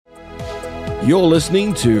You're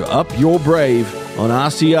listening to Up Your Brave on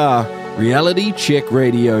RCR, Reality Check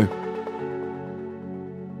Radio.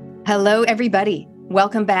 Hello, everybody.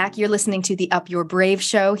 Welcome back. You're listening to the Up Your Brave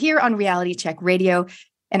show here on Reality Check Radio.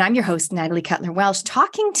 And I'm your host, Natalie Cutler-Welsh,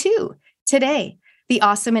 talking to today the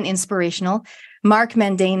awesome and inspirational Mark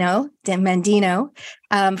Mandeno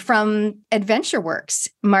from Adventure Works.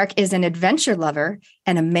 Mark is an adventure lover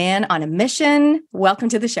and a man on a mission. Welcome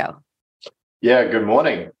to the show. Yeah, good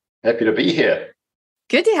morning. Happy to be here.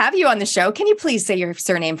 Good to have you on the show. Can you please say your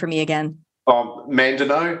surname for me again?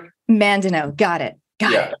 Mandeno. Mandeno. Got it.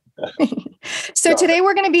 Got it. So today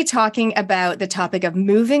we're going to be talking about the topic of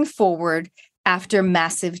moving forward after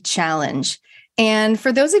massive challenge. And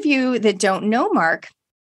for those of you that don't know Mark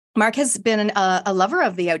has been a lover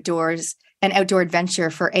of the outdoors and outdoor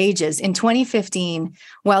adventure for ages. In 2015,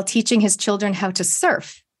 while teaching his children how to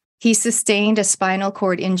surf, he sustained a spinal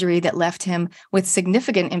cord injury that left him with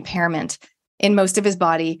significant impairment in most of his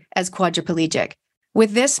body as quadriplegic.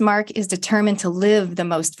 With this, Mark is determined to live the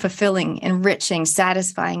most fulfilling, enriching,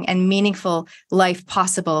 satisfying, and meaningful life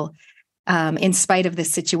possible in spite of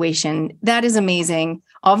this situation. That is amazing.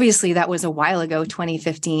 Obviously, that was a while ago,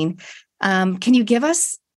 2015. Can you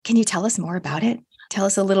tell us more about it? Tell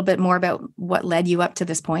us a little bit more about what led you up to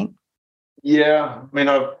this point. Yeah, I mean,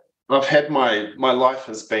 I've had my life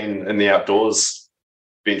has been in the outdoors,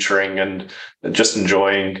 venturing and just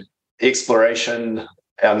enjoying exploration,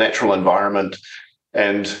 our natural environment.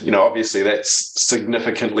 And, obviously that's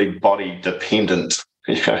significantly body dependent.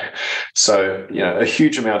 So, a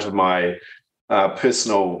huge amount of my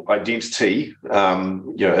personal identity,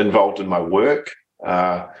 involved in my work,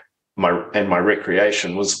 my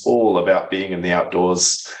recreation was all about being in the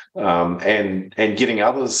outdoors, and getting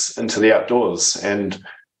others into the outdoors and,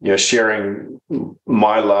 sharing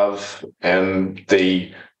my love and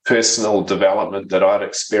the personal development that I'd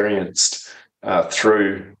experienced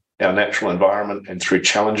through our natural environment and through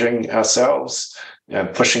challenging ourselves,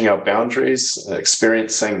 pushing our boundaries,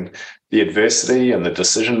 experiencing the adversity and the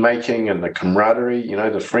decision making and the camaraderie,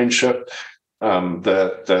 the friendship,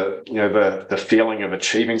 the feeling of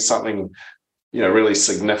achieving something, really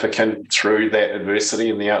significant through that adversity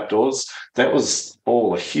in the outdoors. That was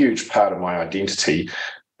all a huge part of my identity.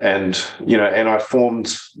 And, and I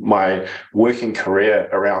formed my working career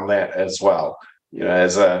around that as well.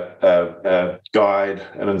 As a guide,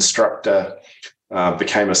 an instructor,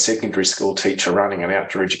 became a secondary school teacher running an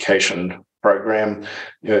outdoor education program,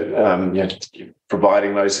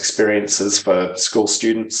 providing those experiences for school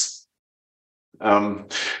students.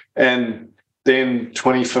 And then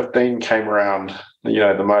 2015 came around,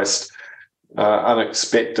 the most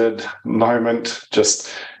unexpected moment.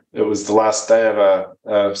 It was the last day of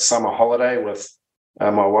a summer holiday with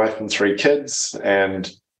my wife and 3 kids,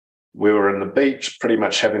 and we were in the beach, pretty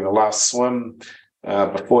much having the last swim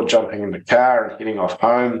before jumping in the car and heading off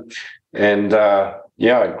home. And I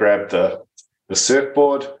grabbed the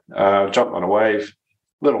surfboard, jumped on a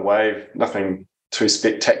little wave, nothing too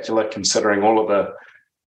spectacular considering all of the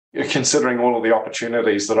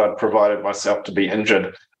opportunities that I'd provided myself to be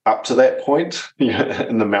injured up to that point,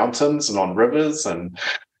 in the mountains and on rivers and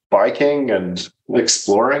biking and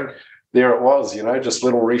exploring. There it was, just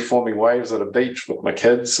little reforming waves at a beach with my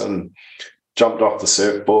kids, and jumped off the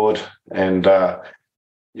surfboard, and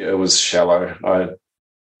it was shallow.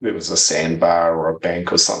 It was a sandbar or a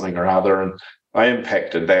bank or something or other, and I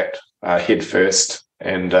impacted that head first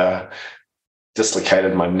and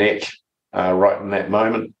dislocated my neck right in that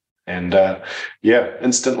moment, and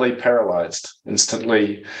instantly paralyzed,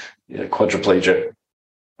 instantly quadriplegic.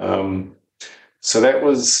 So that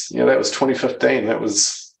was 2015. That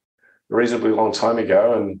was a reasonably long time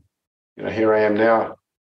ago, and here I am now,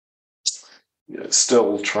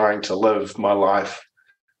 still trying to live my life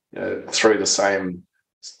through the same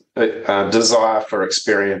desire for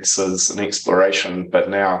experiences and exploration, but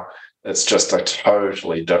now it's just a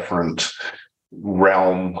totally different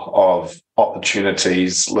realm of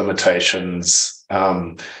opportunities, limitations.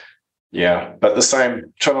 But the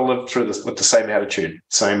same, trying to live through this with the same attitude,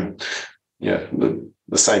 the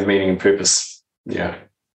same meaning and purpose. Yeah.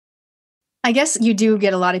 I guess you do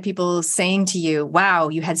get a lot of people saying to you, wow,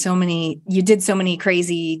 you did so many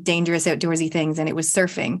crazy, dangerous, outdoorsy things, and it was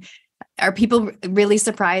surfing. Are people really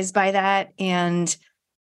surprised by that? And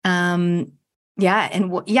are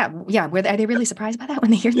they really surprised by that when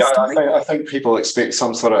they hear the story? I think people expect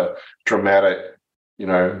some sort of dramatic,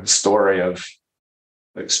 story of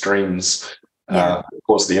extremes,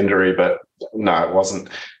 caused the injury, but no, it wasn't.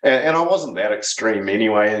 And I wasn't that extreme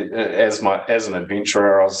anyway. As an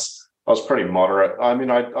adventurer, I was pretty moderate. I mean,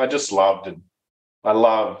 I just loved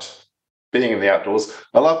being in the outdoors.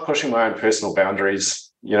 I love pushing my own personal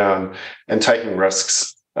boundaries, and taking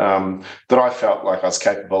risks that I felt like I was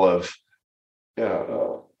capable of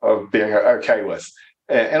being okay with.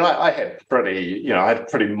 And I had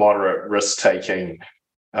pretty moderate risk-taking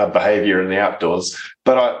behavior in the outdoors.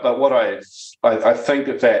 But what I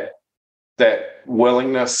think that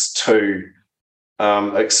willingness to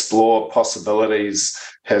explore possibilities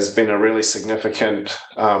has been a really significant,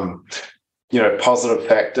 positive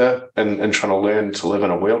factor in trying to learn to live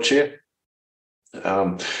in a wheelchair.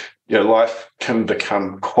 Life can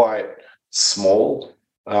become quite small.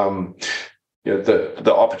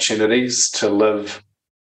 The opportunities to live,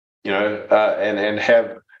 and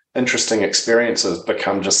have interesting experiences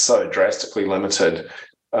become just so drastically limited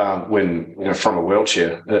when from a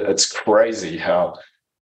wheelchair. It's crazy how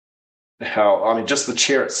just the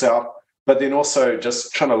chair itself, but then also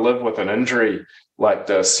just trying to live with an injury like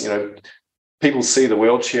this. People see the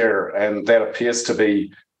wheelchair and that appears to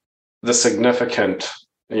be the significant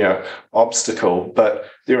obstacle, but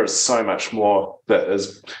there is so much more that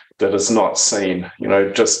is not seen.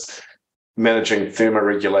 Just managing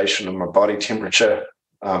thermoregulation of my body temperature.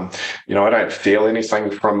 I don't feel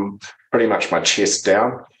anything from pretty much my chest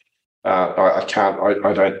down. I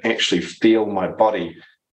don't actually feel my body,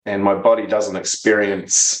 and my body doesn't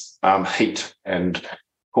experience heat and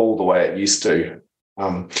cool the way it used to.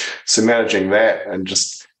 So managing that and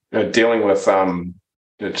just dealing with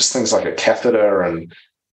just things like a catheter, and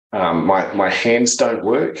my hands don't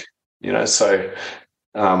work. So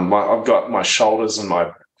I've got my shoulders and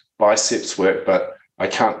my biceps work, but I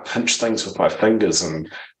can't pinch things with my fingers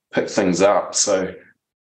and pick things up. So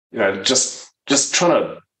just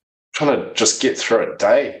trying to just get through a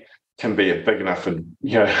day can be a big enough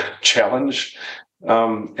challenge.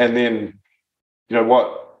 And then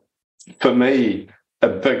what for me a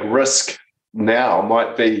big risk now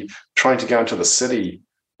might be trying to go into the city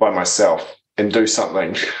by myself and do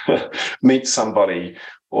something, meet somebody,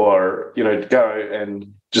 or go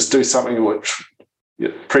and just do something which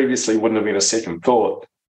previously wouldn't have been a second thought.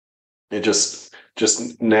 It just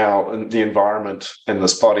now the environment in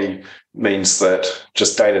this body means that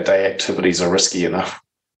just day-to-day activities are risky enough.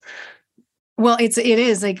 Well, it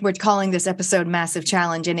is like we're calling this episode Massive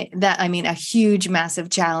Challenge, and a huge, massive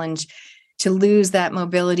challenge to lose that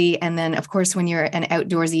mobility. And then, of course, when you're an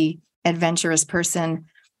outdoorsy, adventurous person,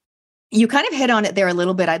 you kind of hit on it there a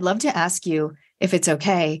little bit. I'd love to ask you, if it's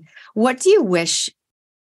okay, what do you wish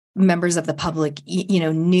members of the public,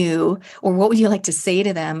 knew, or what would you like to say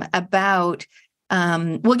to them about,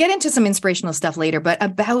 we'll get into some inspirational stuff later, but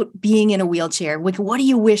about being in a wheelchair? What do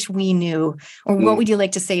you wish we knew, or what would you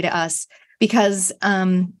like to say to us? Because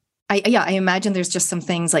I imagine there's just some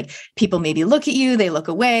things like people maybe look at you, they look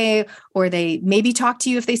away, or they maybe talk to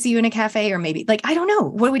you if they see you in a cafe, or maybe I don't know.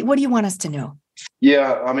 What do you want us to know?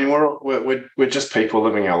 Yeah, we're just people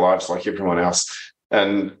living our lives like everyone else,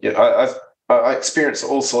 and I experience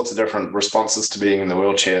all sorts of different responses to being in the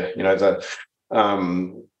wheelchair.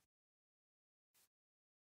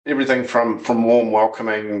 Everything from warm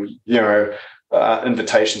welcoming,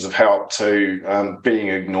 invitations of help to being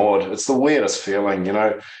ignored. It's the weirdest feeling,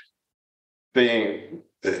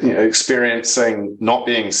 experiencing not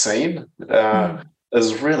being seen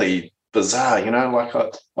is really bizarre.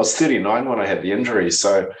 I was 39 when I had the injury,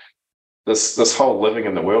 so this whole living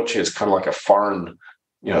in the wheelchair is kind of like a foreign.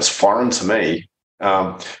 It's foreign to me.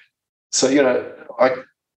 I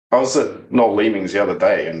was at Noel Leeming's the other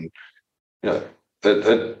day, and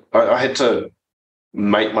I had to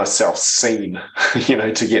make myself seen,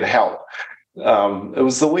 to get help. It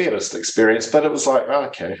was the weirdest experience, but it was like,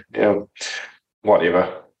 okay,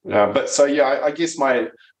 whatever. I guess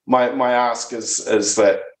my ask is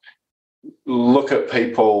that look at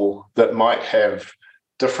people that might have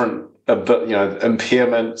different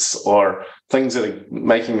impairments or things that are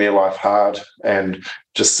making their life hard, and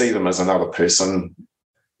just see them as another person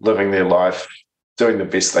living their life, doing the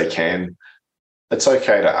best they can. It's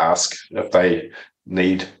okay to ask if they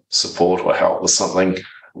need support or help with something.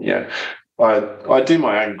 I do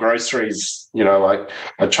my own groceries, I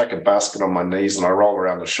chuck a basket on my knees and I roll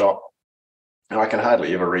around the shop, and I can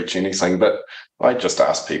hardly ever reach anything, but I just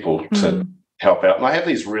ask people to help out. And I have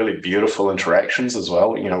these really beautiful interactions as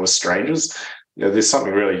well, with strangers. There's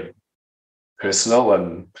something really personal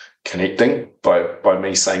and connecting by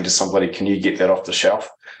me saying to somebody, can you get that off the shelf?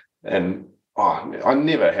 And I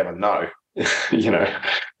never have a no.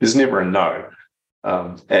 There's never a no.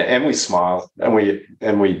 And we smile, and we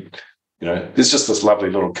there's just this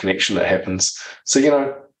lovely little connection that happens. So,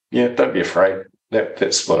 don't be afraid.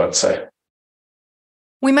 That's what I'd say.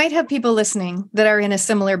 We might have people listening that are in a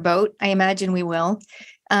similar boat. I imagine we will.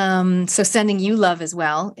 So sending you love as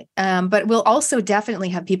well. But we'll also definitely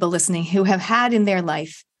have people listening who have had in their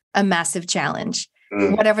life a massive challenge,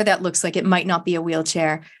 whatever that looks like. It might not be a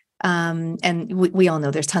wheelchair. And we all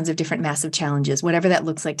know there's tons of different massive challenges, whatever that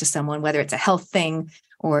looks like to someone, whether it's a health thing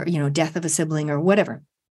or, death of a sibling or whatever.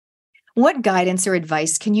 What guidance or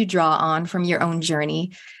advice can you draw on from your own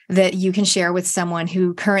journey that you can share with someone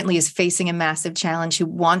who currently is facing a massive challenge, who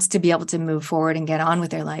wants to be able to move forward and get on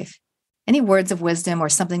with their life? Any words of wisdom or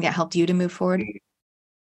something that helped you to move forward?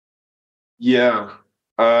 Yeah.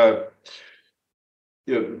 One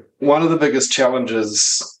of the biggest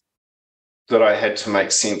challenges that I had to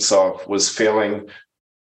make sense of was feeling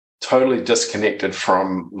totally disconnected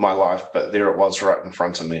from my life, but there it was right in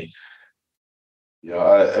front of me.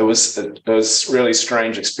 It was really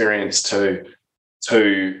strange experience to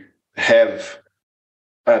have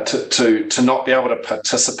to not be able to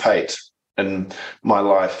participate in my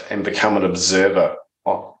life and become an observer.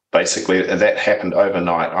 Basically, that happened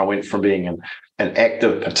overnight. I went from being an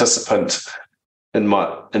active participant in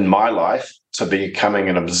my life to becoming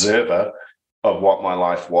an observer of what my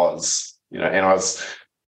life was. And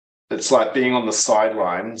it's like being on the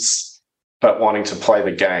sidelines but wanting to play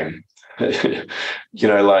the game.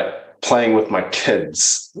 Like playing with my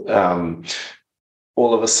kids.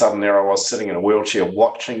 All of a sudden there I was sitting in a wheelchair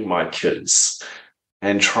watching my kids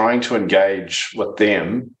and trying to engage with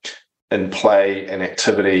them in play and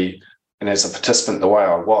activity, and as a participant the way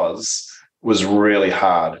I was really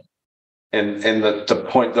hard. And the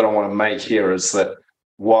point that I want to make here is that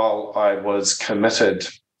while I was committed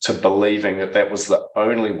to believing that that was the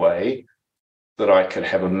only way that I could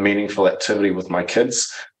have a meaningful activity with my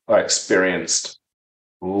kids, I experienced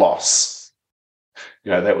loss.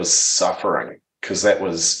 That was suffering, because that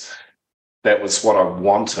was what I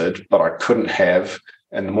wanted, but I couldn't have.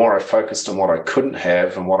 And the more I focused on what I couldn't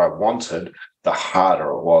have and what I wanted, the harder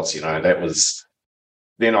it was.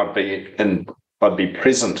 Then I'd be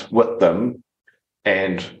present with them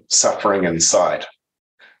and suffering inside,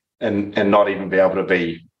 and not even be able to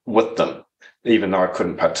be with them, even though I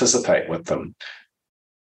couldn't participate with them.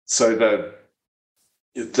 So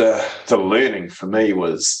the learning for me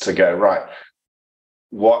was to go, right,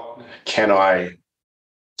 what can I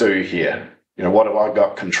do here? What have I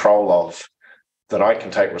got control of that I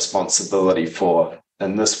can take responsibility for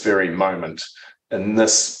in this very moment, in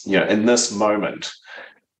this moment?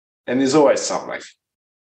 And there's always something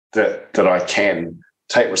that I can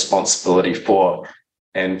take responsibility for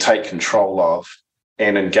and take control of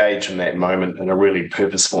and engage in that moment in a really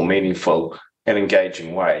purposeful, meaningful, and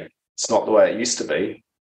engaging way. It's not the way it used to be.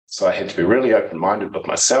 So I had to be really open-minded with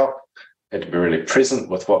myself, had to be really present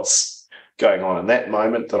with what's going on in that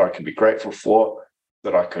moment, that I could be grateful for,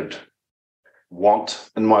 that I could want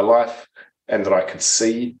in my life, and that I could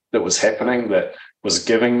see that was happening, that was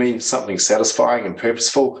giving me something satisfying and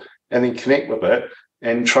purposeful, and then connect with it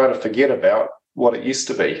and try to forget about what it used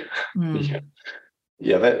to be.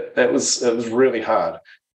 It was really hard.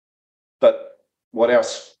 But what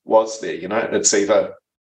else was there? It's either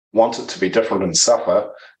want it to be different and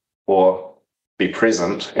suffer, or be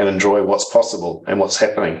present and enjoy what's possible and what's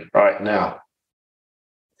happening right now.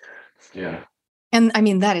 Yeah. And I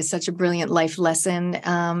mean, that is such a brilliant life lesson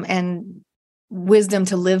and wisdom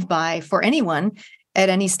to live by for anyone at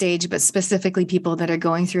any stage, but specifically people that are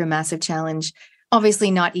going through a massive challenge.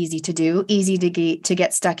 Obviously not easy to do, easy to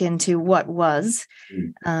get stuck into what was,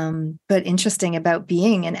 but interesting about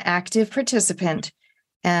being an active participant,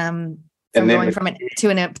 to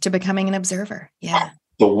becoming an observer. Yeah.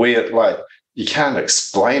 The weird, you can't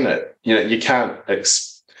explain it. You can't,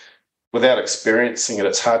 without experiencing it,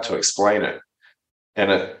 it's hard to explain it.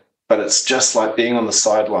 But it's just like being on the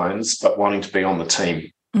sidelines, but wanting to be on the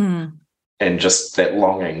team. And just that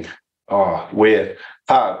longing. Weird,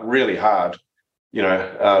 hard, really hard.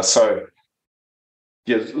 So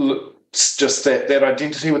it's just that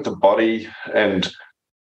identity with the body and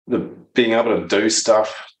the being able to do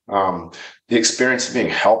stuff, the experience of being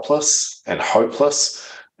helpless and hopeless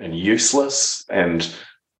and useless, and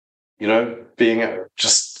being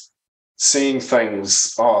just seeing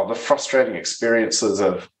things, the frustrating experiences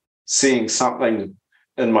of seeing something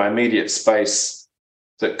in my immediate space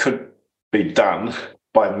that could be done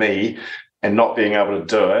by me and not being able to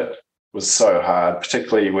do it was so hard,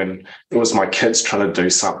 particularly when it was my kids trying to do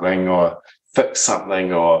something or fix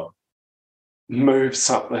something or move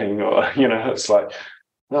something, or, it's like,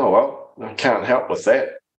 oh, well, I can't help with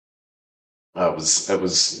that. It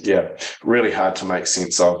was really hard to make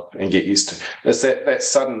sense of and get used to. It's that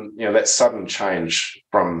sudden change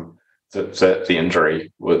from the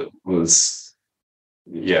injury was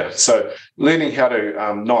So learning how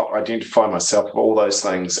to not identify myself with all those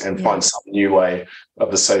things and find some new way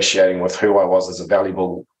of associating with who I was as a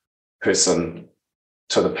valuable person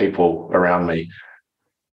to the people around me.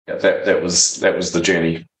 That was the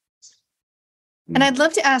journey. And I'd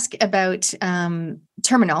love to ask about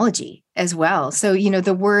terminology as well. So,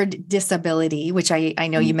 the word disability, which I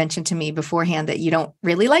know you mentioned to me beforehand that you don't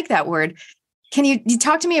really like that word. Can you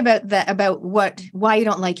talk to me about that, about why you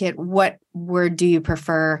don't like it? What word do you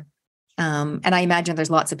prefer? And I imagine there's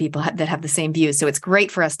lots of people that have the same views. So it's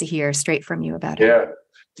great for us to hear straight from you about it.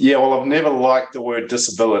 Yeah. Well, I've never liked the word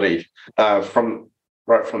disability from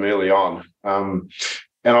early on.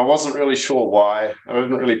 And I wasn't really sure why. I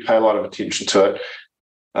didn't really pay a lot of attention to it.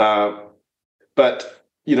 But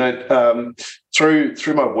through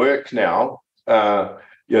my work now,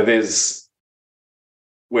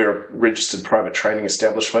 we're a registered private training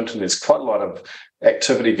establishment, and there's quite a lot of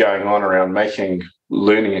activity going on around making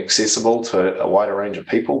learning accessible to a wider range of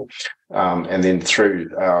people. And then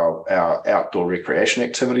through our outdoor recreation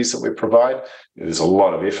activities that we provide, there's a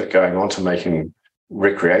lot of effort going on to making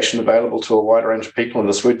recreation available to a wider range of people. And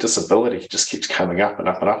this word disability just keeps coming up and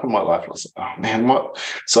up and up in my life. And I was like, oh man, what?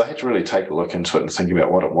 So I had to really take a look into it and think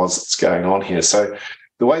about what it was that's going on here. So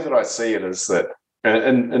the way that I see it is that,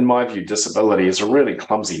 in my view, disability is a really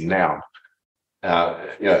clumsy noun.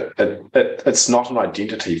 It's not an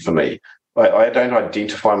identity for me. I don't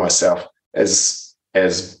identify myself as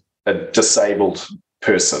a disabled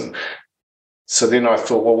person. So then I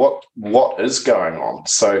thought, well, what is going on?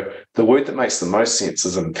 So the word that makes the most sense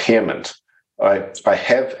is impairment. I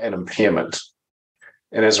have an impairment,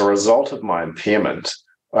 and as a result of my impairment,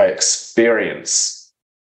 I experience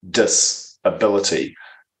disability.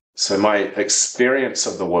 So my experience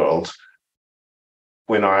of the world,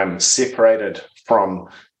 when I'm separated from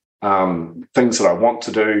things that I want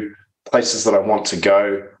to do, places that I want to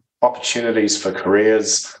go, opportunities for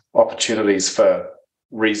careers, opportunities for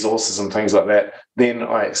resources and things like that, then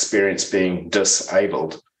I experience being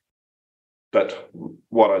disabled. But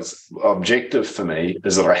what is objective for me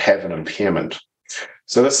is that I have an impairment.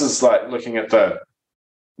 So this is like looking at the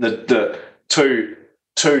two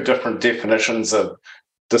different definitions of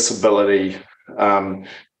disability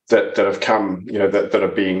that have come, that are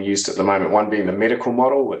being used at the moment. One being the medical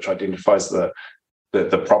model, which identifies the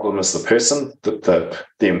problem as the person, that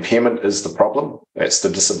the impairment is the problem, that's the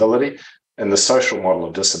disability, and the social model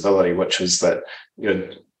of disability, which is that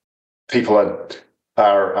people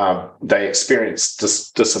they experience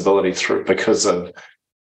disability because of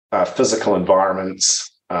physical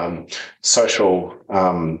environments, social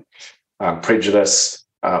prejudice,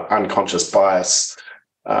 unconscious bias,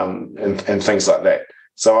 and things like that.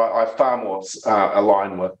 So I far more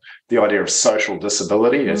align with the idea of social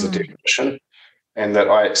disability as a definition, and that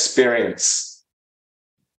I experience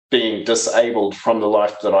being disabled from the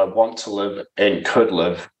life that I want to live and could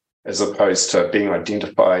live, as opposed to being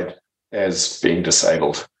identified as being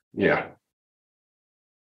disabled. Yeah.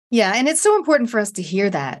 Yeah. And it's so important for us to hear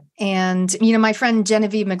that. And, my friend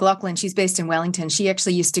Genevieve McLaughlin, she's based in Wellington. She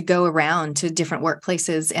actually used to go around to different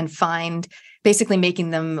workplaces and basically making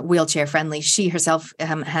them wheelchair friendly. She herself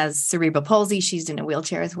has cerebral palsy. She's in a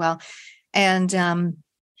wheelchair as well. And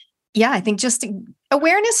I think just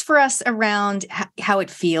awareness for us around how it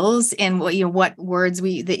feels and what words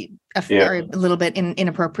that are a little bit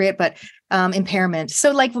inappropriate, but impairment.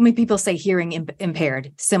 So like when people say hearing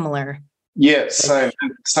impaired, similar. Yeah, same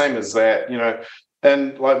as that,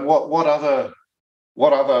 and like what other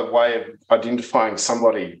way of identifying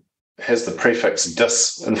somebody has the prefix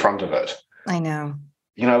dis in front of it? I know.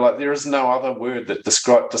 Like there is no other word that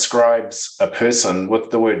describes a person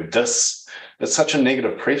with the word dis. It's such a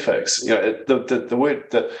negative prefix. The word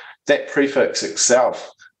that prefix itself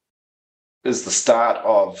is the start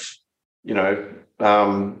of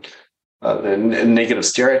negative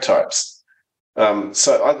stereotypes.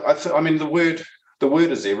 So I mean the word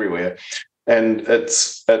is everywhere, and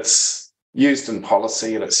it's used in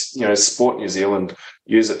policy, and it's Sport New Zealand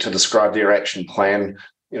use it to describe their action plan.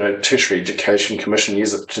 Tertiary Education Commission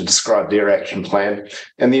use it to describe their action plan,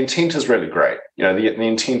 and the intent is really great. The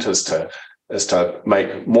intent is to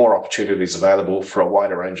make more opportunities available for a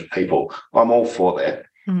wider range of people. I'm all for that.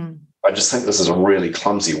 Mm-hmm. I just think this is a really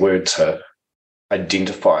clumsy word to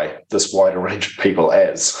identify this wider range of people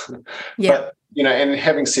as. Yeah. But, and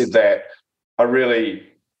having said that, I really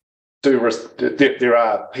do. There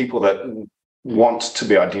are people that want to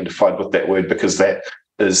be identified with that word because that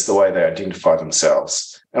is the way they identify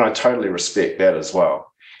themselves. And I totally respect that as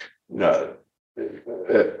well. That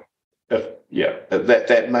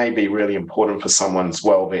may be really important for someone's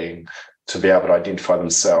well-being to be able to identify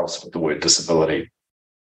themselves with the word disability.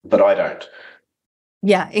 but I don't.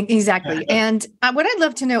 Yeah, exactly. And what I'd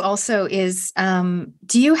love to know also is,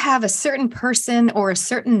 do you have a certain person or a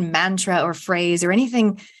certain mantra or phrase or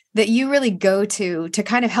anything that you really go to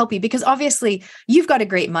kind of help you? Because obviously you've got a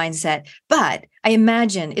great mindset, but I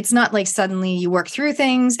imagine it's not like suddenly you work through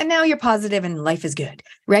things and now you're positive and life is good,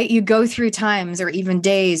 right? You go through times or even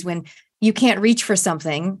days when you can't reach for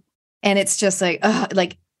something and it's just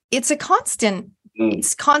like it's a constant.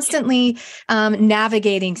 It's constantly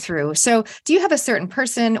navigating through. So do you have a certain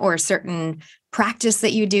person or a certain practice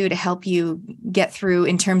that you do to help you get through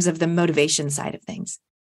in terms of the motivation side of things,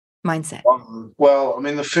 mindset? Well, I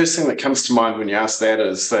mean, the first thing that comes to mind when you ask that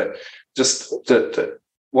is that just that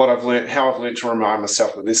what I've learned, how I've learned to remind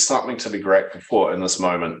myself that there's something to be grateful for in this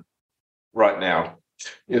moment right now.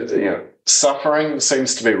 Suffering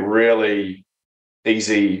seems to be really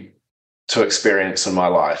easy to experience in my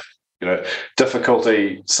life.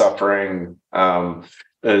 Difficulty, suffering,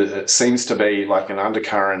 it seems to be like an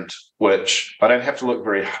undercurrent, which I don't have to look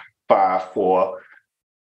very far for.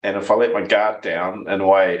 And if I let my guard down, in a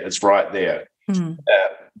way, it's right there.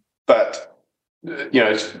 But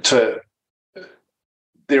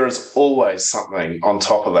there is always something on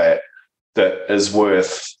top of that that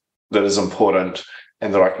is important,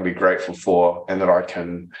 and that I can be grateful for, and that I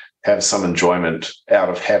can have some enjoyment out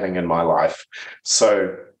of having in my life.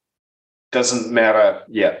 So doesn't matter.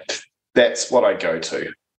 Yeah, that's what I go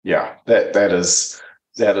to. Yeah, that is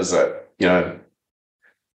it.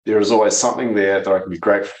 There is always something there that I can be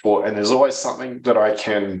grateful for, and there's always something that I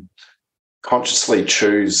can consciously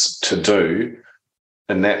choose to do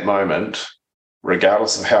in that moment,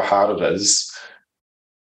 regardless of how hard it is,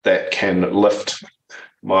 that can lift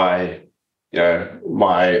my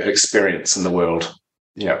experience in the world.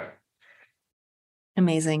 Yeah.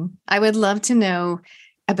 Amazing. I would love to know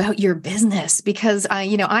about your business, because I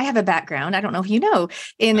have a background, I don't know if you know,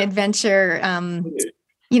 in adventure,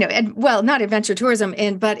 not adventure tourism,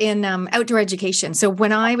 but in outdoor education. So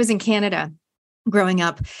when I was in Canada growing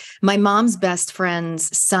up, my mom's best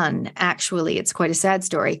friend's son, actually, it's quite a sad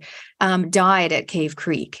story, died at Cave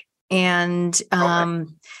Creek. And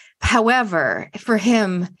however, for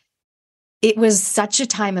him, it was such a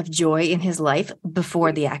time of joy in his life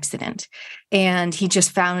before the accident. And he just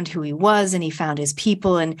found who he was, and he found his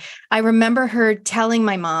people. And I remember her telling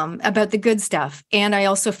my mom about the good stuff. And I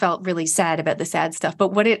also felt really sad about the sad stuff.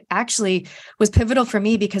 But what it actually was pivotal for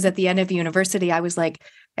me, because at the end of university, I was like,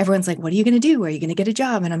 everyone's like, what are you going to do? Are you going to get a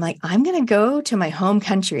job? And I'm like, I'm going to go to my home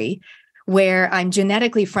country where I'm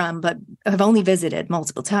genetically from, but have only visited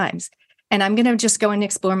multiple times. And I'm going to just go and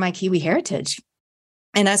explore my Kiwi heritage.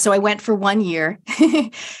 And so I went for 1 year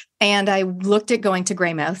and I looked at going to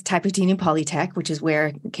Greymouth, Taipatini Polytech, which is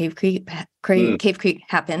where Cave Creek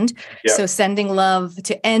happened. Yep. So sending love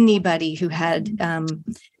to anybody who had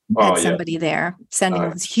somebody there,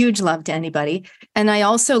 sending huge love to anybody. And I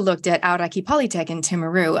also looked at Aoraki Polytech in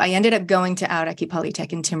Timaru. I ended up going to Aoraki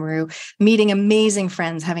Polytech in Timaru, meeting amazing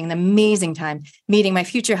friends, having an amazing time, meeting my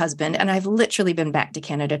future husband. And I've literally been back to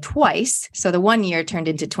Canada twice. So the 1 year turned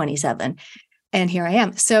into 27. And here I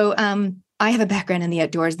am. So I have a background in the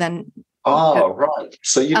outdoors then. Oh, right.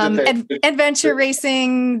 So you did that. Adventure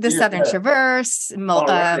racing, the Southern Traverse,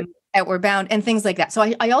 Outward Bound, and things like that.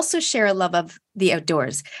 So I also share a love of the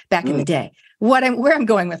outdoors back in the day. Where I'm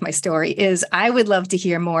going with my story is I would love to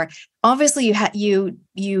hear more. Obviously,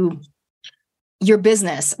 your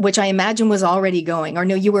business, which I imagine was already going, or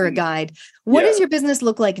no, you were a guide. What does your business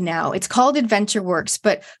look like now? It's called Adventure Works,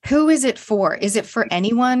 but who is it for? Is it for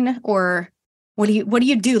anyone, or what do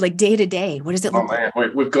you do like day to day? What does it look like?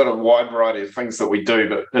 We've got a wide variety of things that we do,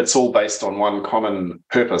 but it's all based on one common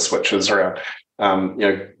purpose, which is around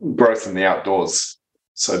growth in the outdoors.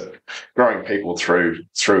 So growing people through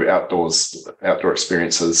outdoor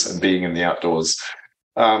experiences and being in the outdoors.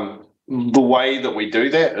 The way that we do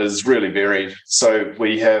that is really varied. So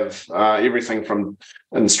we have everything from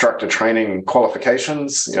instructor training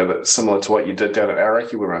qualifications, that's similar to what you did down at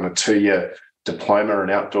Aoraki. We run a 2-year diploma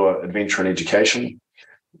in outdoor adventure and education.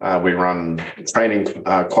 We run training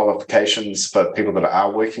qualifications for people that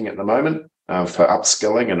are working at the moment for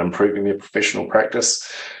upskilling and improving their professional practice.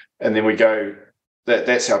 And then we go,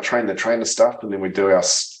 that's our train the trainer stuff. And then we do our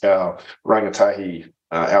rangatahi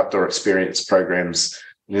outdoor experience programs.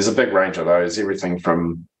 And there's a big range of those, everything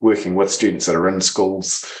from working with students that are in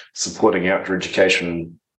schools, supporting outdoor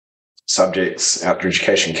education subjects, outdoor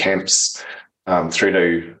education camps, through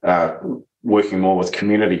to working more with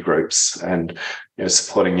community groups and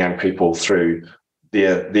supporting young people through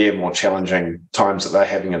their more challenging times that they're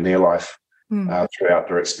having in their life through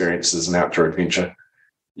outdoor experiences and outdoor adventure.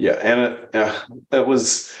 Yeah, and it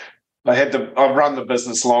was I've run the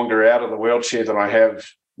business longer out of the wheelchair than I have,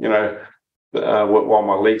 while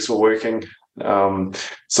my legs were working.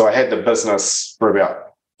 So I had the business for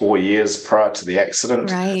about 4 years prior to the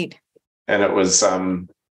accident. Right. And it was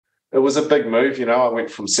a big move. I went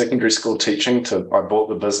from secondary school teaching to I bought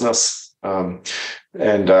the business.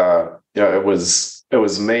 It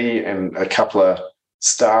was me and a couple of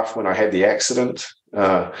staff when I had the accident.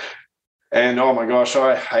 And oh my gosh,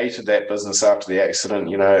 I hated that business after the accident.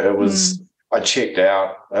 I checked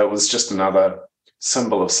out. It was just another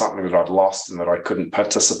symbol of something that I'd lost and that I couldn't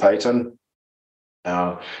participate in.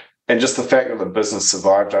 And just the fact that the business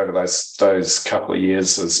survived over those couple of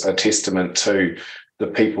years is a testament to the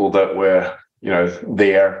people that were,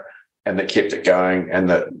 there and that kept it going and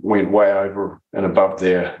that went way over and above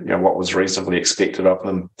their, what was reasonably expected of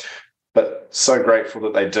them. But so grateful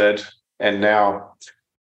that they did. And now,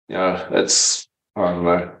 it's, I don't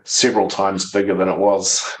know, several times bigger than it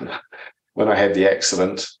was when I had the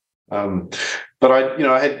accident. But I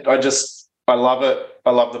love it.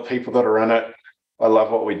 I love the people that are in it. I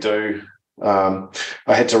love what we do. I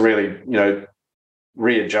had to really,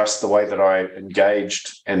 readjust the way that I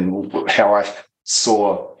engaged and how I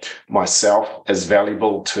saw myself as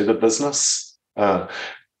valuable to the business. I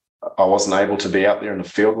wasn't able to be out there in the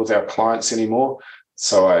field with our clients anymore.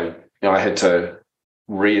 So I had to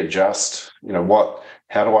readjust,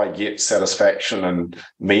 how do I get satisfaction and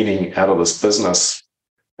meaning out of this business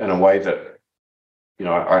in a way that,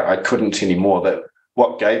 I couldn't anymore. That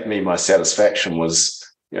what gave me my satisfaction was,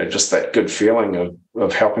 just that good feeling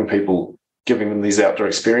of helping people, giving them these outdoor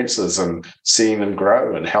experiences and seeing them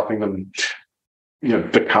grow and helping them,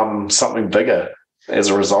 become something bigger as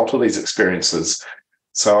a result of these experiences.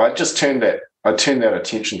 So I just turned that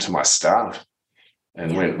attention to my staff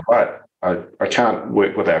and went, right, I can't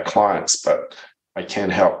work with our clients, but I can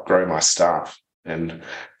help grow my staff. And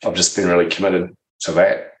I've just been really committed to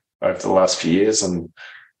that over the last few years. And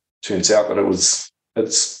turns out that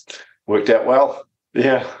it's worked out well.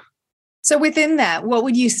 Yeah. So within that, what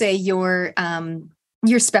would you say your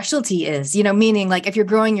specialty is? Meaning like if you're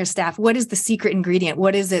growing your staff, what is the secret ingredient?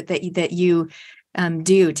 What is it that you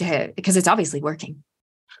do because it's obviously working?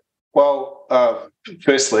 Well,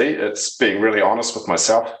 firstly, it's being really honest with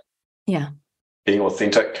myself. Yeah. Being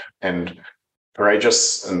authentic and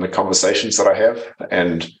courageous in the conversations that I have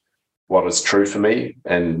and what is true for me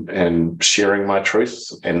and sharing my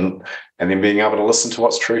truth and then being able to listen to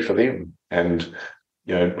what's true for them and,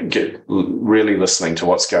 get really listening to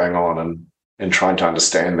what's going on and trying to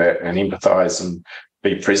understand that and empathize and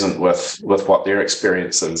be present with what their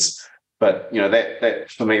experience is. But,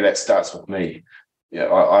 that for me, that starts with me.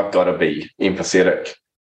 I've got to be empathetic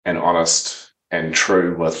and honest and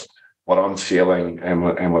true with what I'm feeling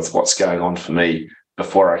and with what's going on for me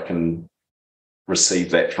before I can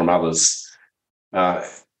receive that from others.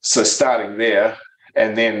 So starting there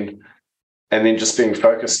and then just being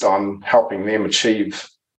focused on helping them achieve,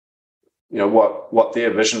 what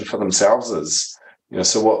their vision for themselves is.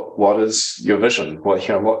 So what is your vision?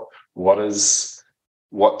 What does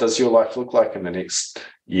your life look like in the next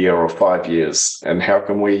year or 5 years? And how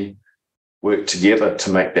can we work together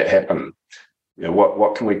to make that happen?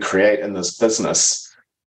 What can we create in this business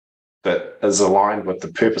that is aligned with the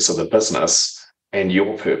purpose of the business and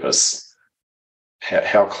your purpose?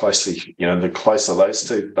 How closely, the closer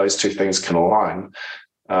those two things can align,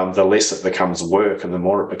 the less it becomes work and the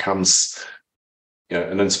more it becomes,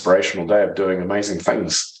 an inspirational day of doing amazing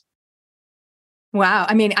things. Wow.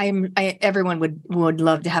 I mean, everyone would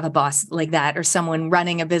love to have a boss like that or someone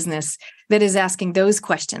running a business that is asking those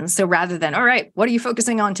questions. So rather than, all right, what are you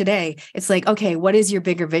focusing on today? It's like, okay, what is your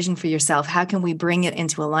bigger vision for yourself? How can we bring it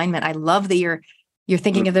into alignment? I love that you're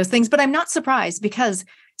thinking of those things, but I'm not surprised because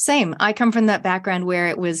same, I come from that background where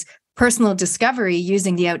it was personal discovery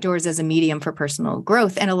using the outdoors as a medium for personal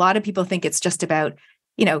growth. And a lot of people think it's just about,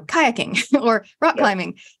 kayaking or rock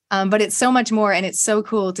climbing. But it's so much more. And it's so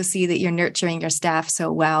cool to see that you're nurturing your staff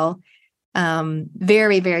so well.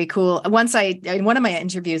 Very, very cool. In one of my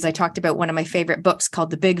interviews, I talked about one of my favorite books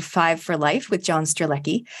called The Big Five for Life with John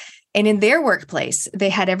Strzelecki. And in their workplace, they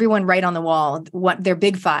had everyone write on the wall what their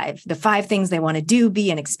big five, the 5 things they want to do,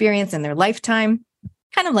 be, and experience in their lifetime,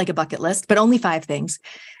 kind of like a bucket list, but only 5 things.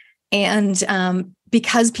 And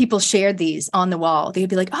because people shared these on the wall, they'd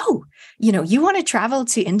be like, oh, you want to travel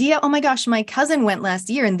to India? Oh my gosh, my cousin went last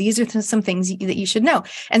year and these are some things that you should know.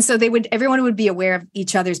 And so everyone would be aware of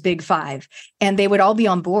each other's big 5 and they would all be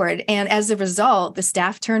on board. And as a result, the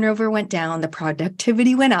staff turnover went down, the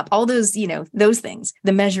productivity went up, all those, those things,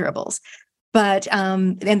 the measurables. but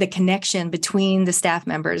and the connection between the staff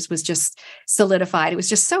members was just solidified. It was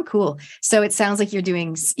just so cool. So it sounds like you're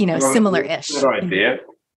doing, similar-ish. Good idea.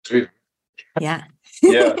 Yeah.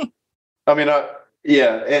 Yeah. I mean, what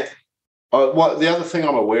the other thing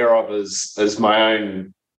I'm aware of is my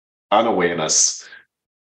own unawareness.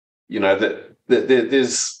 That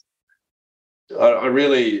there's. I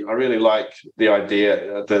really like the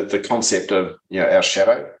idea, the concept of our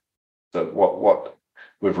shadow, that what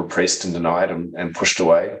we've repressed and denied and pushed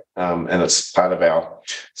away, and it's part of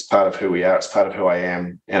who we are. It's part of who I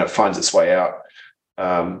am, and it finds its way out,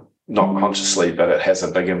 not consciously, but it has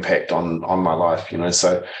a big impact on my life.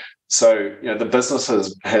 So the business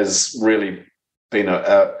has really been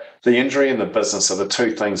the injury and the business are the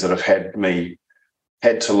two things that have had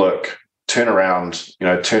to turn around,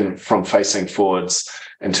 turn from facing forwards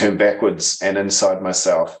and turn backwards and inside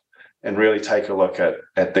myself, and really take a look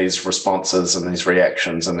at these responses and these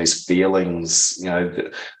reactions and these feelings,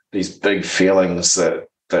 these big feelings that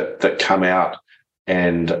come out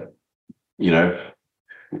and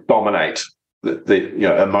dominate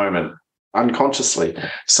a moment unconsciously.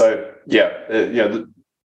 So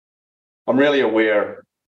I'm really aware.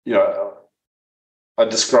 I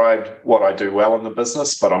described what I do well in the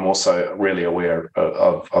business, but I'm also really aware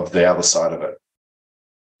of the other side of it.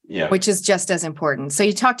 Yeah. Which is just as important. So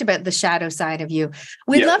you talked about the shadow side of you.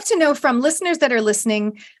 We'd love to know from listeners that are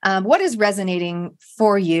listening, what is resonating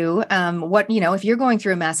for you? If you're going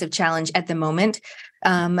through a massive challenge at the moment,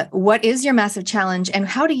 what is your massive challenge and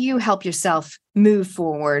how do you help yourself move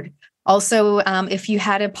forward? Also, if you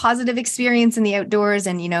had a positive experience in the outdoors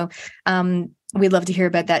and, we'd love to hear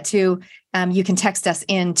about that too. You can text us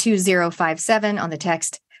in 2057 on the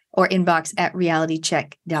text or inbox at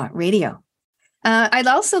realitycheck.radio. I'd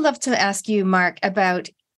also love to ask you, Mark, about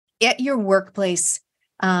at your workplace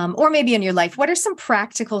or maybe in your life, what are some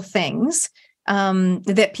practical things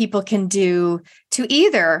that people can do to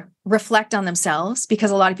either reflect on themselves,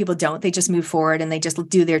 because a lot of people don't, they just move forward and they just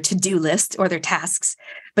do their to-do list or their tasks,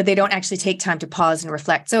 but they don't actually take time to pause and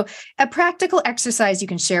reflect. So a practical exercise you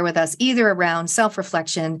can share with us, either around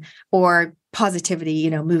self-reflection or positivity,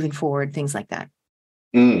 moving forward, things like that.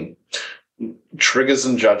 Triggers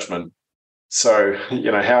and judgment. So,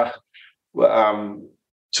 how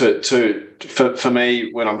for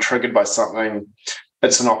me, when I'm triggered by something,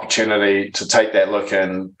 it's an opportunity to take that look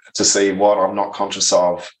in to see what I'm not conscious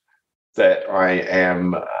of that I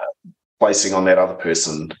am placing on that other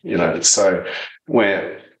person. So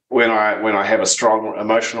when I have a strong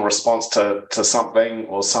emotional response to something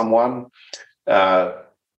or someone,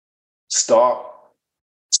 stop,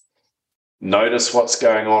 notice what's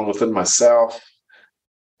going on within myself,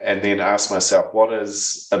 and then ask myself, what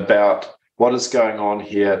is going on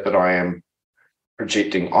here that I am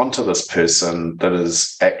projecting onto this person that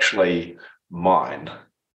is actually mine,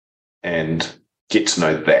 and get to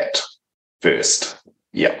know that first.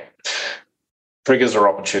 Yeah. Triggers are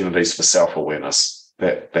opportunities for self-awareness.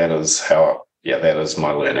 That is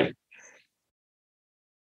my learning.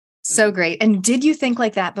 So great. And did you think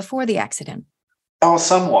like that before the accident? Oh,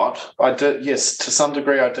 somewhat. I did. Yes, to some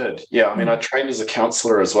degree I did. Yeah. I mean, I trained as a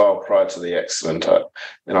counselor as well prior to the accident.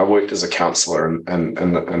 And I worked as a counselor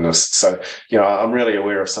in this. So, I'm really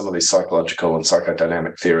aware of some of these psychological and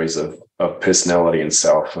psychodynamic theories of personality and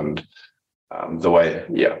self and the way,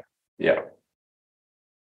 yeah.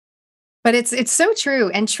 But it's so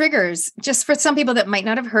true. And triggers, just for some people that might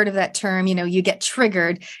not have heard of that term, you get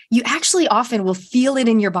triggered. You actually often will feel it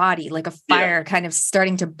in your body, like a fire kind of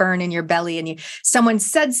starting to burn in your belly, and someone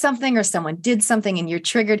said something or someone did something and you're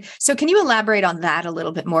triggered. So can you elaborate on that a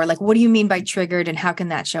little bit more? Like, what do you mean by triggered and how can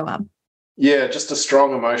that show up? Yeah, just a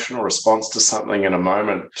strong emotional response to something in a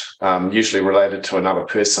moment, usually related to another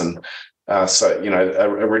person. So, a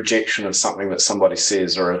rejection of something that somebody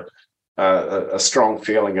says, or a strong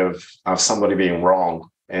feeling of somebody being wrong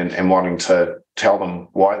and wanting to tell them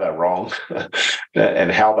why they're wrong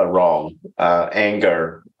and how they're wrong.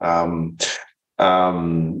 Anger.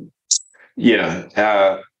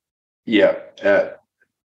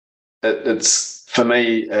 It's for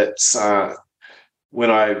me. It's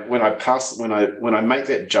when I make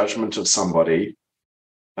that judgment of somebody.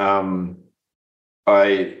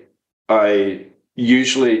 I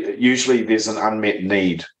usually there's an unmet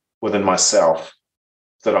need within myself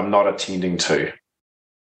that I'm not attending to.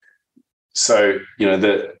 So,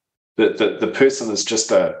 the person is just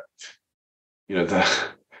they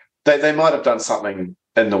might have done something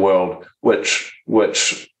in the world which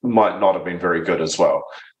might not have been very good as well.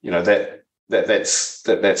 That's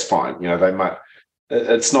fine. They might.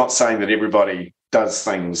 It's not saying that everybody does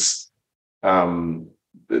things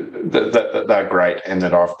that they're great and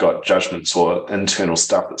that I've got judgments or internal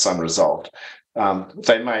stuff that's unresolved.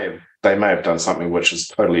 They may have done something which is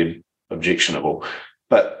totally objectionable,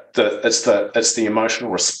 but it's the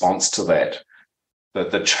emotional response to that,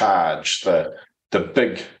 the charge, the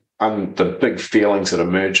big feelings that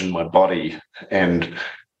emerge in my body and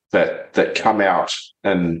that come out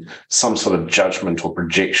in some sort of judgment or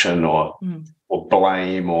projection or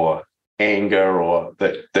blame or anger, or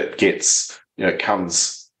that gets,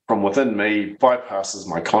 comes from within me, bypasses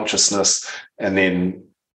my consciousness, and then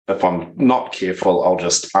if I'm not careful, I'll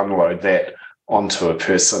just unload that onto a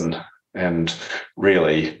person, and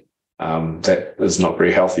really that is not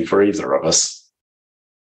very healthy for either of us.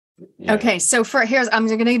 Yeah. Okay, so I'm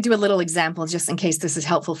going to do a little example just in case this is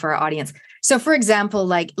helpful for our audience. So for example,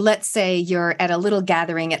 like, let's say you're at a little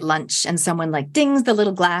gathering at lunch and someone like dings the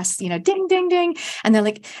little glass, ding, ding, ding. And they're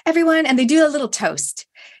like, everyone, and they do a little toast.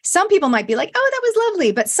 Some people might be like, oh, that was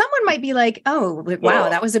lovely. But someone might be like, oh, wow,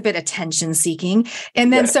 that was a bit attention seeking.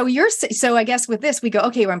 And then so I guess with this, we go,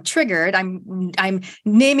 okay, well, I'm triggered. I'm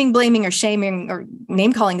naming, blaming, or shaming, or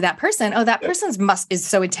name calling that person. Oh, that person's is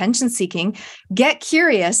so attention seeking. Get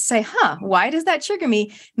curious, say, why does that trigger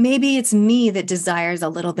me? Maybe it's me that desires a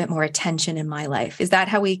little bit more attention in my life. Is that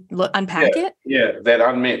how we unpack it? Yeah, that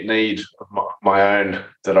unmet need of my own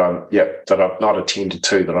that I've not attended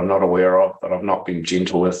to, that I'm not aware of, that I've not been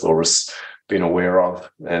gentle with or been aware of,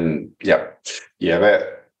 and that's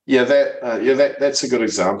a good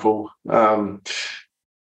example. I mean,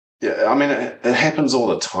 it happens all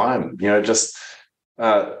the time. Just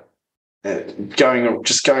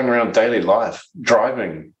going around daily life,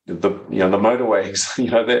 driving the motorways.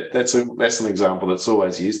 That's an example that's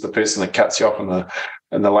always used. The person that cuts you off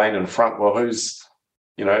in the lane in front. Well, who's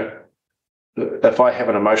if I have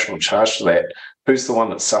an emotional charge to that, who's the one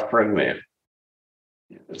that's suffering there?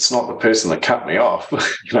 It's not the person that cut me off.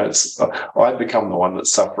 I become the one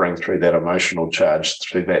that's suffering through that emotional charge,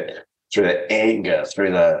 through that anger,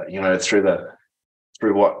 through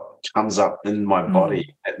what comes up in my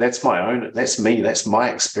body. That's my own. That's me. That's my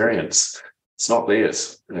experience. It's not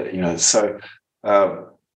theirs. So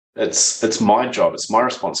it's my job. It's my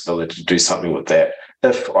responsibility to do something with that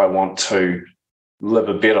if I want to live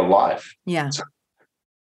a better life. Yeah. So,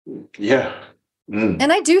 yeah.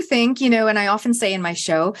 And I do think, and I often say in my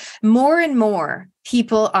show, more and more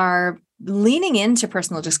people are leaning into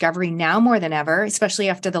personal discovery now more than ever, especially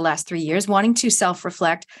after the last 3 years, wanting to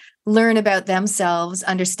self-reflect, learn about themselves,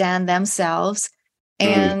 understand themselves.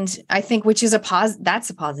 And I think, which is that's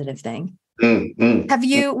a positive thing. Have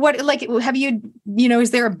you,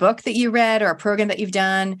 is there a book that you read or a program that you've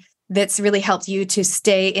done that's really helped you to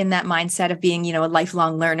stay in that mindset of being, a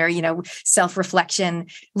lifelong learner, self-reflection,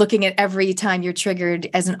 looking at every time you're triggered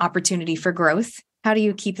as an opportunity for growth? How do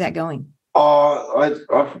you keep that going? Oh, I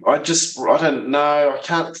don't know. I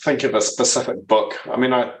can't think of a specific book. I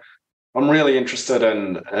mean, I'm really interested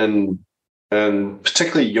in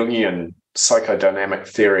particularly Jungian psychodynamic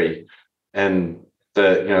theory and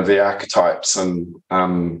the archetypes and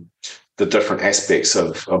the different aspects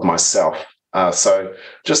of myself. So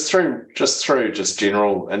just through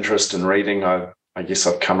general interest in reading, I guess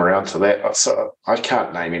I've come around to that. So I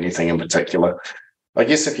can't name anything in particular. I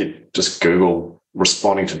guess if you just Google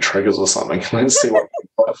responding to triggers or something, let's see what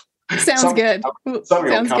sounds good.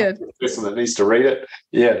 Sounds good. The person that needs to read it.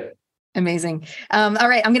 Yeah. Amazing. All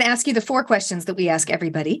right. I'm going to ask you the 4 questions that we ask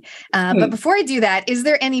everybody. But before I do that, is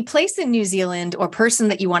there any place in New Zealand or person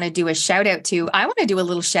that you want to do a shout out to? I want to do a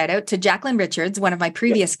little shout out to Jacqueline Richards, one of my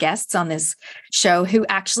previous guests on this show, who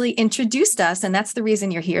actually introduced us. And that's the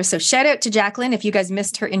reason you're here. So shout out to Jacqueline. If you guys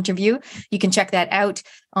missed her interview, you can check that out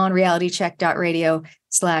on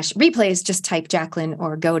realitycheck.radio/replays. Just type Jacqueline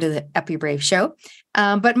or go to the Up Your Brave show.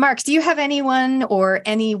 But Mark, do you have anyone or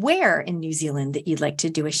anywhere in New Zealand that you'd like to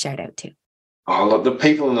do a shout out to? Oh, look, the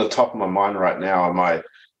people on the top of my mind right now are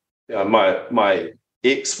my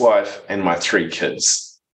ex-wife and my 3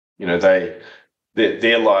 kids. Their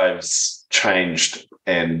lives changed,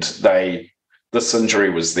 and this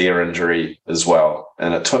injury was their injury as well.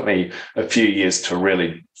 And it took me a few years to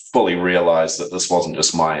really fully realize that this wasn't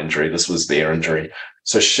just my injury, this was their injury.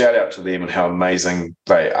 So shout out to them and how amazing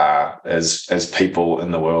they are as people in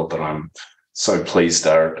the world that I'm so pleased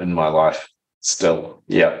are in my life still.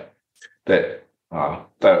 Yeah, they're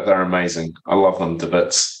amazing. I love them to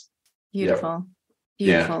bits. Beautiful.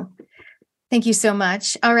 Yeah. Beautiful. Yeah. Thank you so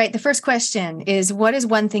much. All right. The first question is, what is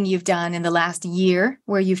one thing you've done in the last year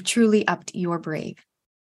where you've truly upped your brave?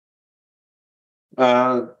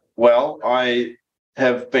 Well, I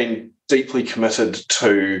have been deeply committed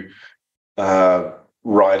to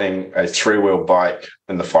riding a 3-wheel bike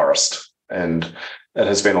in the forest. And it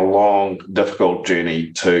has been a long, difficult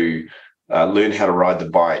journey to learn how to ride the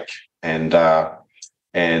bike and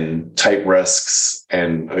take risks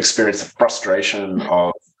and experience the frustration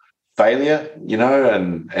of failure,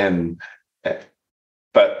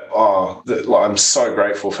 but I'm so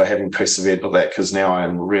grateful for having persevered with that, because now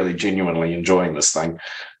I'm really genuinely enjoying this thing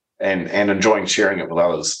and enjoying sharing it with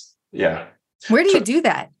others. Yeah. Where do you do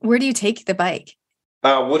that? Where do you take the bike?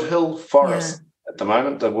 Woodhill Forest at the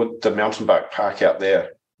moment, the mountain bike park out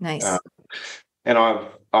there. Nice. And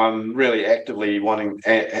I'm really actively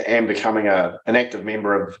and becoming an active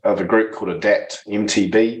member of a group called Adapt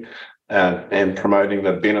MTB, and promoting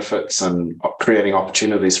the benefits and creating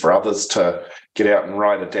opportunities for others to get out and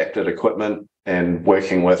ride adapted equipment, and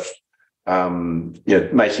working with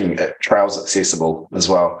making trails accessible as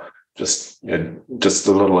well. Just the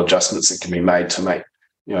little adjustments that can be made to make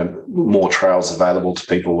more trails available to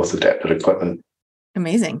people with adapted equipment.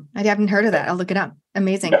 Amazing. I haven't heard of that. I'll look it up.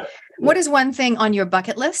 Amazing. Yeah. What is one thing on your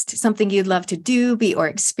bucket list, something you'd love to do, be, or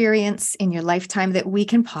experience in your lifetime that we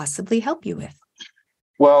can possibly help you with?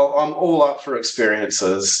 Well, I'm all up for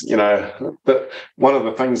experiences, but one of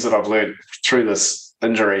the things that I've learned through this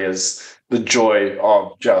injury is the joy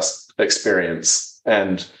of just experience,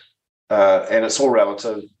 and it's all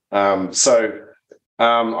relative. I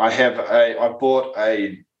bought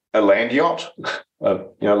a land yacht, a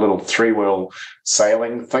little 3-wheel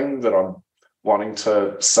sailing thing that I'm wanting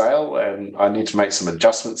to sail, and I need to make some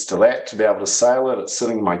adjustments to that to be able to sail it. It's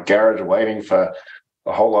sitting in my garage waiting for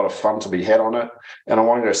a whole lot of fun to be had on it, and I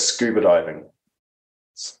want to go scuba diving.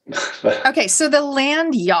 Okay, so the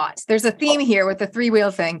land yacht, there's a theme here with the 3-wheel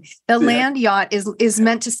thing. The land yacht is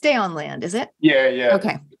meant to stay on land, is it? Yeah.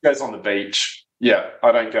 Okay. It goes on the beach. Yeah,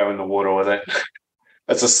 I don't go in the water with it.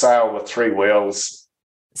 It's a sail with 3 wheels.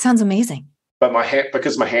 Sounds amazing. But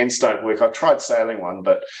because my hands don't work, I tried sailing one,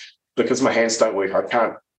 but because my hands don't work, I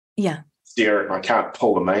can't steer it, and I can't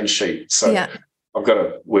pull the main sheet. So I've got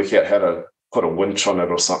to work out how to put a winch on it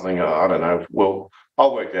or something. I don't know. Well,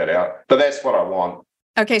 I'll work that out. But that's what I want.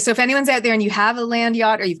 Okay, so if anyone's out there and you have a land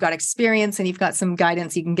yacht, or you've got experience and you've got some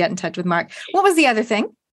guidance, you can get in touch with Mark. What was the other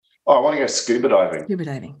thing? Oh, I want to go scuba diving. Scuba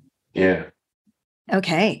diving. Yeah.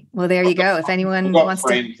 Okay. Well, there you go. If anyone wants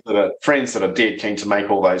friends that are dead keen to make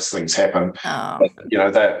all those things happen. Oh.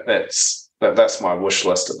 But, that's my wish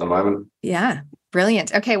list at the moment. Yeah.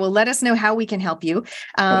 Brilliant. Okay. Well, let us know how we can help you.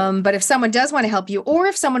 But if someone does want to help you, or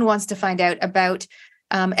if someone wants to find out about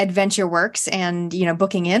Adventure Works and,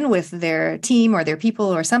 booking in with their team or their people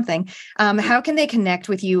or something, how can they connect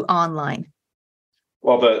with you online?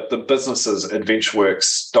 Well, the business is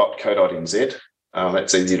adventureworks.co.nz.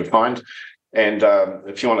 That's easy to find. And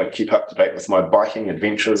if you want to keep up to date with my biking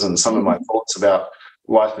adventures and some of my thoughts about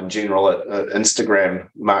life in general, at Instagram,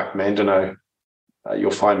 Mark Mandeno,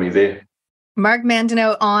 you'll find me there. Mark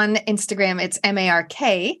Mandeno on Instagram. It's MARK.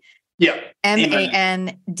 Yeah.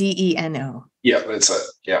 MANDENO. Yeah, that's it.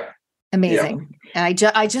 Yeah. Amazing. Yeah.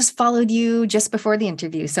 I just followed you just before the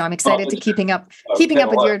interview, so I'm excited to keeping up with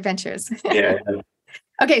your adventures. Yeah.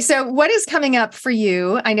 Okay, so what is coming up for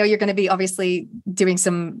you? I know you're going to be obviously doing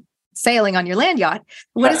some sailing on your land yacht.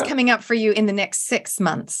 What is coming up for you in the next 6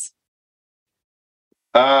 months?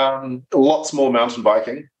 Lots more mountain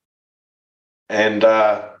biking, and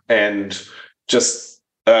just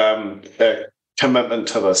a commitment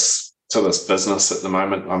to this business at the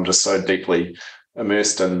moment. I'm just so deeply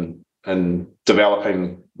immersed in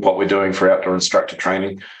developing what we're doing for outdoor instructor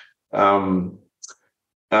training. That's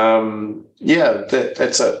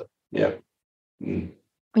it. Yeah.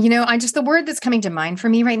 The word that's coming to mind for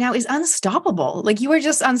me right now is unstoppable. Like, you are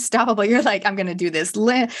just unstoppable. You're like, I'm going to do this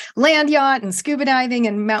land yacht and scuba diving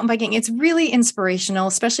and mountain biking. It's really inspirational,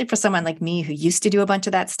 especially for someone like me who used to do a bunch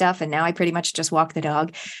of that stuff. And now I pretty much just walk the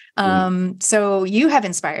dog. So you have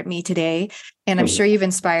inspired me today, and I'm sure you've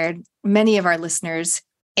inspired many of our listeners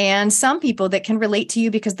and some people that can relate to you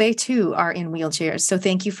because they too are in wheelchairs. So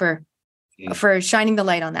thank you for shining the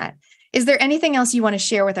light on that. Is there anything else you want to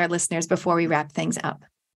share with our listeners before we wrap things up?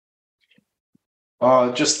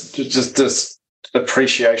 Just this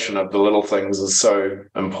appreciation of the little things is so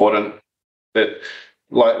important. That,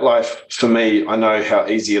 like life, for me, I know how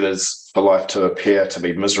easy it is for life to appear to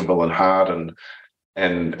be miserable and hard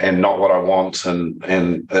and not what I want, and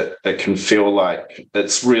it can feel like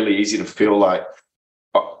it's really easy to feel like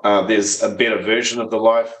there's a better version of the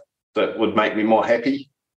life that would make me more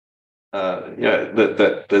happy.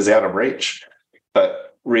 That is out of reach,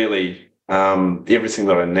 but really, everything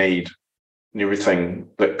that I need and everything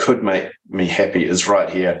that could make me happy is right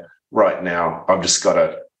here, right now. I've just got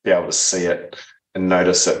to be able to see it and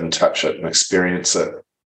notice it and touch it and experience it.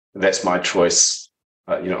 That's my choice.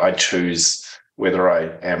 I choose whether I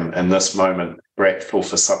am in this moment grateful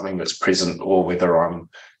for something that's present or whether I'm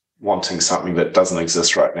wanting something that doesn't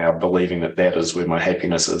exist right now, believing that that is where my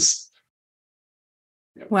happiness is.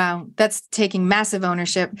 Wow, that's taking massive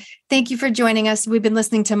ownership. Thank you for joining us. We've been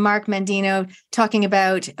listening to Mark Mandeno talking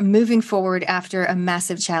about moving forward after a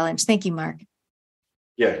massive challenge. Thank you, Mark.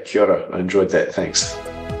 Yeah, kia ora. I enjoyed that. Thanks.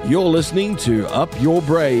 You're listening to Up Your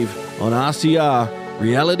Brave on RCR,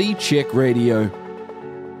 Reality Check Radio.